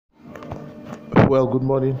Well, good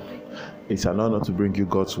morning. It's an honor to bring you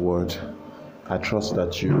God's word. I trust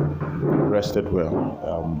that you rested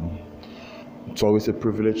well. It's always a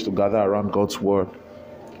privilege to gather around God's word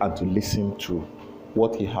and to listen to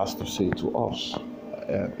what He has to say to us.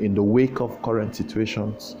 In the wake of current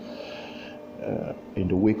situations, in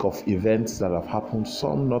the wake of events that have happened,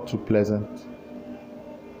 some not too pleasant,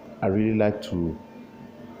 I really like to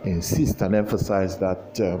insist and emphasize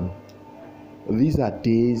that these are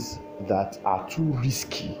days that are too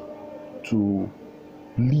risky to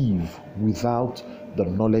live without the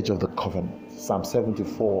knowledge of the covenant. Psalm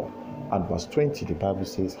 74 and verse 20, the Bible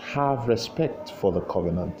says, have respect for the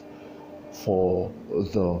covenant, for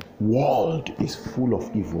the world is full of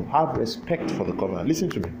evil. Have respect for the covenant. Listen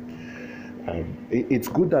to me. It's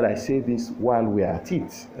good that I say this while we are at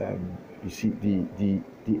it. You see, the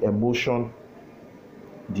emotion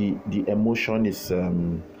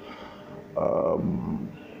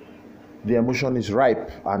is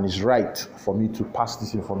ripe and is right for me to pass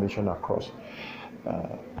this information across.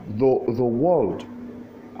 The world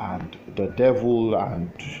and the devil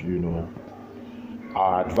and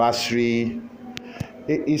our adversary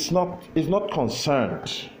is not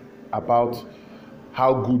concerned about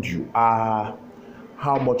how good you are,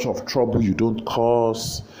 how much of trouble you don't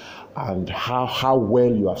cause, and how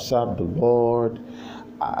well you have served the Lord,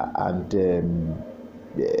 and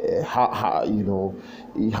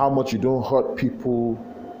how much you don't hurt people.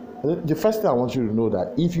 The first thing I want you to know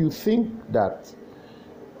that if you think that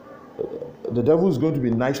the devil is going to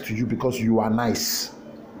be nice to you because you are nice,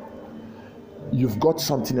 you've got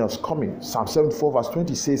something else coming. Psalm 74 verse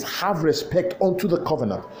 20 says, have respect unto the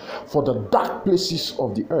covenant, for the dark places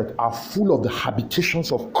of the earth are full of the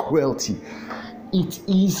habitations of cruelty. It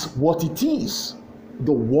is what it is.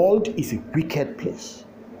 The world is a wicked place.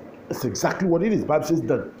 That's exactly what it is. The Bible says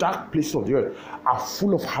the dark places of the earth are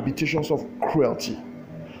full of habitations of cruelty.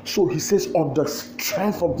 So he says, on the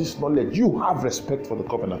strength of this knowledge, you have respect for the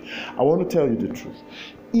covenant. I want to tell you the truth.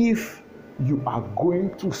 If you are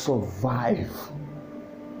going to survive,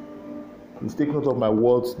 please take note of my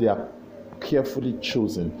words, they are carefully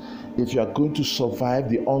chosen. If you are going to survive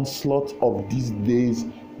the onslaught of these days,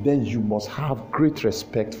 then you must have great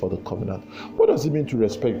respect for the covenant. What does it mean to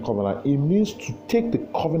respect the covenant? It means to take the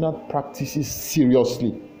covenant practices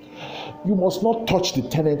seriously. You must not touch the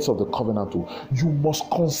tenets of the covenant. You must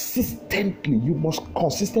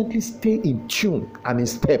consistently stay in tune and in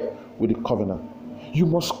step with the covenant. You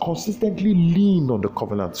must consistently lean on the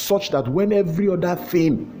covenant, such that when every other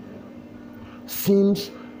thing seems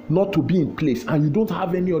not to be in place and you don't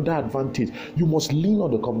have any other advantage, you must lean on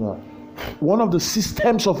the covenant. One of the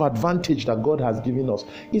systems of advantage that God has given us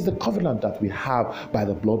is the covenant that we have by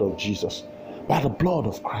the blood of Jesus, by the blood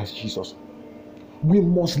of Christ Jesus. We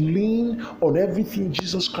must lean on everything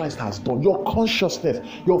Jesus Christ has done. Your consciousness,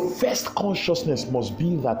 your first consciousness must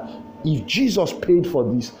be that if Jesus paid for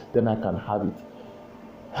this, then I can have it.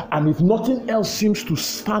 And if nothing else seems to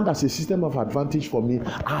stand as a system of advantage for me,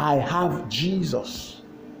 I have Jesus.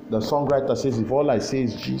 The songwriter says, if all I say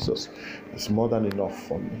is Jesus, it's more than enough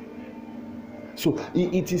for me. So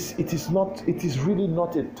it is really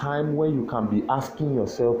not a time when you can be asking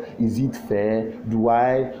yourself, is it fair? Do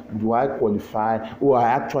I qualify? Oh, I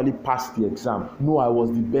actually passed the exam. No, I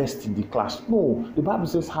was the best in the class. No, the Bible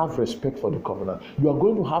says have respect for the covenant. You are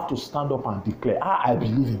going to have to stand up and declare, I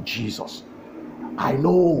believe in Jesus. I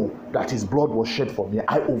know that His blood was shed for me.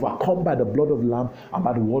 I overcome by the blood of the Lamb and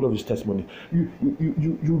by the word of His testimony. You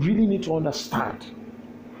really need to understand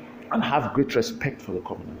and have great respect for the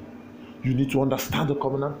covenant. You need to understand the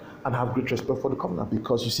covenant and have great respect for the covenant,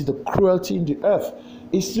 because you see, the cruelty in the earth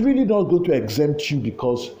is really not going to exempt you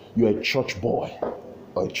because you're a church boy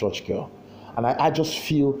or a church girl. And I just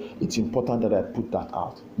feel it's important that I put that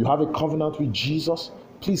out. You have a covenant with Jesus,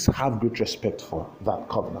 please have great respect for that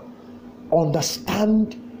covenant.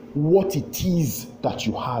 Understand what it is that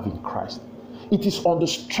you have in Christ. It is on the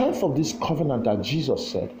strength of this covenant that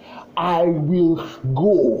Jesus said, I will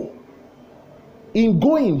go. In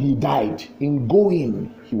going, He died. In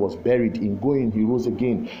going, He was buried. In going, He rose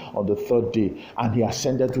again on the third day, and He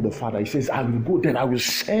ascended to the Father. He says, I will go, then I will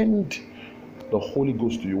send the Holy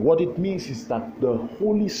Ghost to you. What it means is that the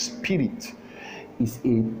Holy Spirit is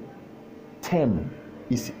a term,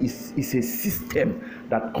 is a system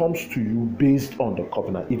that comes to you based on the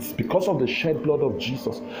covenant. It's because of the shed blood of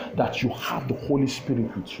Jesus that you have the Holy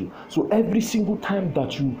Spirit with you. So every single time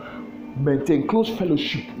that you maintain close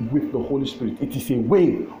fellowship with the Holy Spirit, it is a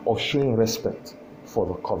way of showing respect for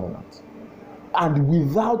the covenant. And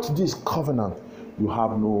without this covenant, you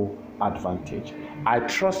have no advantage. I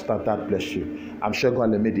trust that bless you. I'm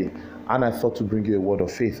Segun Alemede, and I thought to bring you a word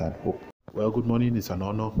of faith and hope. Well, good morning. It's an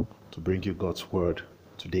honor to bring you God's word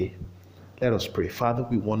today. Let us pray. Father,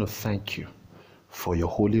 we want to thank you for your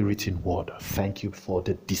holy written word. Thank you for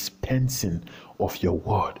the dispensing of your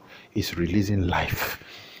word. It's releasing life.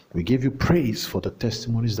 We give you praise for the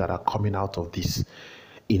testimonies that are coming out of this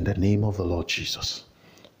in the name of the Lord Jesus.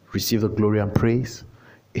 Receive the glory and praise.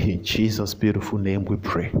 In Jesus' beautiful name we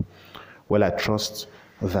pray. Well, I trust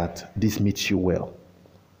that this meets you well.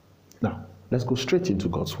 Now, let's go straight into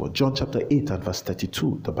God's word. John chapter 8 and verse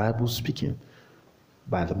 32, the Bible speaking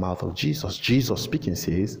by the mouth of Jesus. Jesus speaking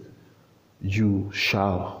says, "You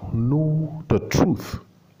shall know the truth,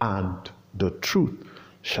 and the truth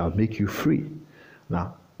shall make you free."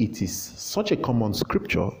 Now, it is such a common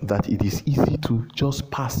scripture that it is easy to just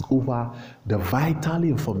pass over the vital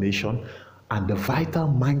information and the vital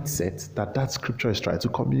mindset that that scripture is trying to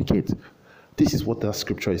communicate. This is what that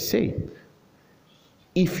scripture is saying.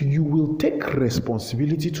 If you will take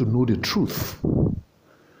responsibility to know the truth,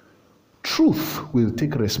 truth will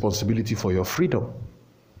take responsibility for your freedom.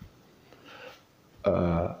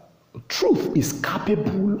 Truth is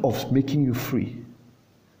capable of making you free,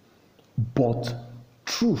 but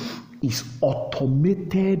truth is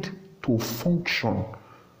automated to function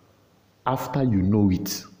after you know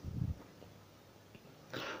it.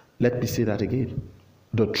 Let me say that again.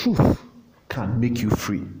 The truth can make you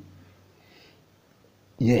free.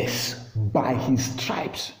 Yes, by his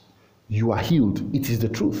stripes you are healed. It is the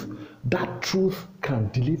truth. That truth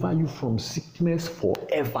can deliver you from sickness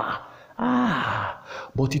forever.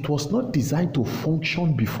 But it was not designed to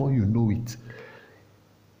function before you know it.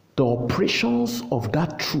 The operations of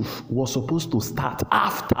that truth was supposed to start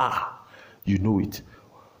after you know it.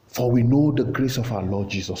 For we know the grace of our Lord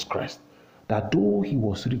Jesus Christ, that though he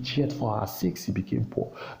was rich, yet for our sakes he became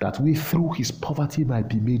poor, that we through his poverty might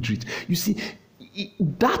be made rich. You see,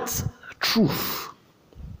 that truth,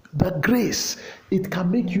 the grace, it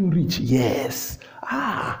can make you rich, yes.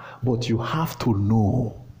 But you have to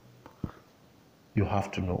know. You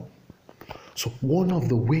have to know. So one of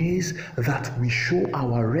the ways that we show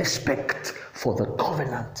our respect for the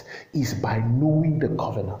covenant is by knowing the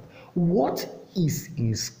covenant. What is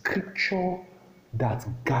in scripture that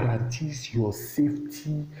guarantees your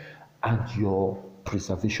safety and your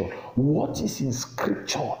preservation? What is in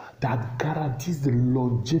scripture that guarantees the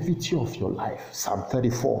longevity of your life? Psalm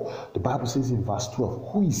 34, the Bible says in verse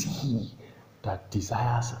 12, "Who is he that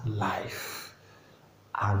desires life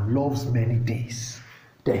and loves many days?"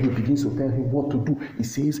 Then he begins to tell him what to do. He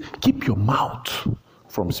says, keep your mouth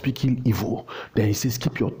from speaking evil. Then he says,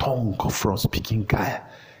 keep your tongue from speaking guile.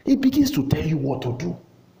 He begins to tell you what to do.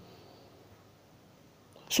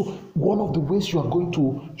 So one of the ways you are going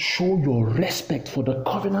to show your respect for the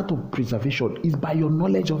covenant of preservation is by your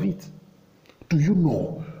knowledge of it. Do you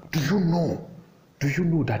know? Do you know? Do you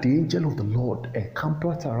know that the angel of the Lord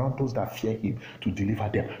encampeth around those that fear him to deliver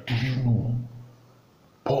them? Do you know?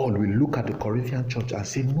 Paul will look at the Corinthian church and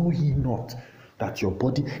say, know ye not that your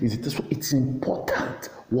body is it? So it's important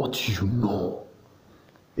what you know.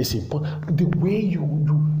 It's important. The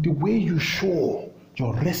way you show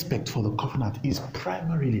your respect for the covenant is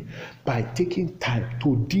primarily by taking time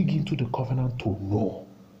to dig into the covenant to know.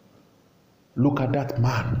 Look at that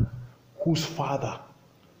man whose father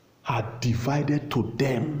had divided to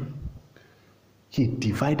them. He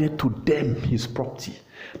divided to them his property.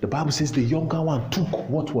 The Bible says the younger one took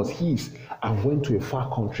what was his and went to a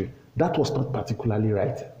far country. That was not particularly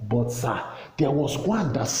right. But sir, there was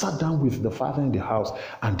one that sat down with the father in the house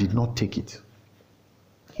and did not take it.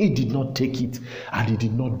 He did not take it, and it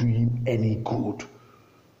did not do him any good.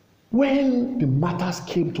 When the matters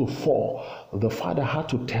came to fall, the father had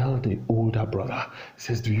to tell the older brother, he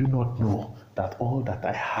says, do you not know that all that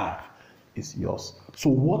I have is yours? So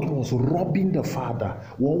what was robbing the father,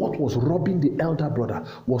 or what was robbing the elder brother,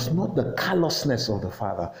 was not the callousness of the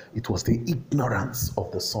father, it was the ignorance of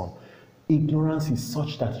the son. Ignorance is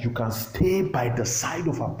such that you can stay by the side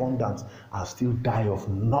of abundance and still die of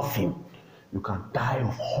nothing. You can die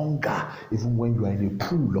of hunger even when you are in a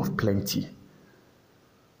pool of plenty.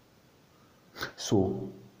 So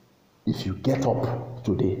if you get up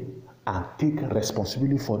today and take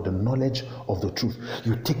responsibility for the knowledge of the truth,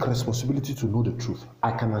 you take responsibility to know the truth,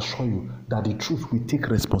 I can assure you that the truth will take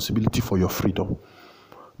responsibility for your freedom.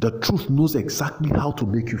 The truth knows exactly how to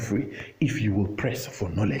make you free if you will press for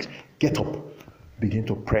knowledge. Get up, begin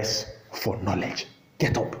to press for knowledge.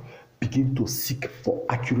 Get up, begin to seek for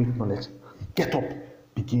accurate knowledge. Get up,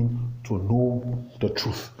 begin to know the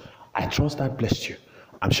truth. I trust that blessed you.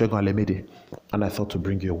 I'm Segun Alemede, and I thought to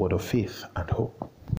bring you a word of faith and hope.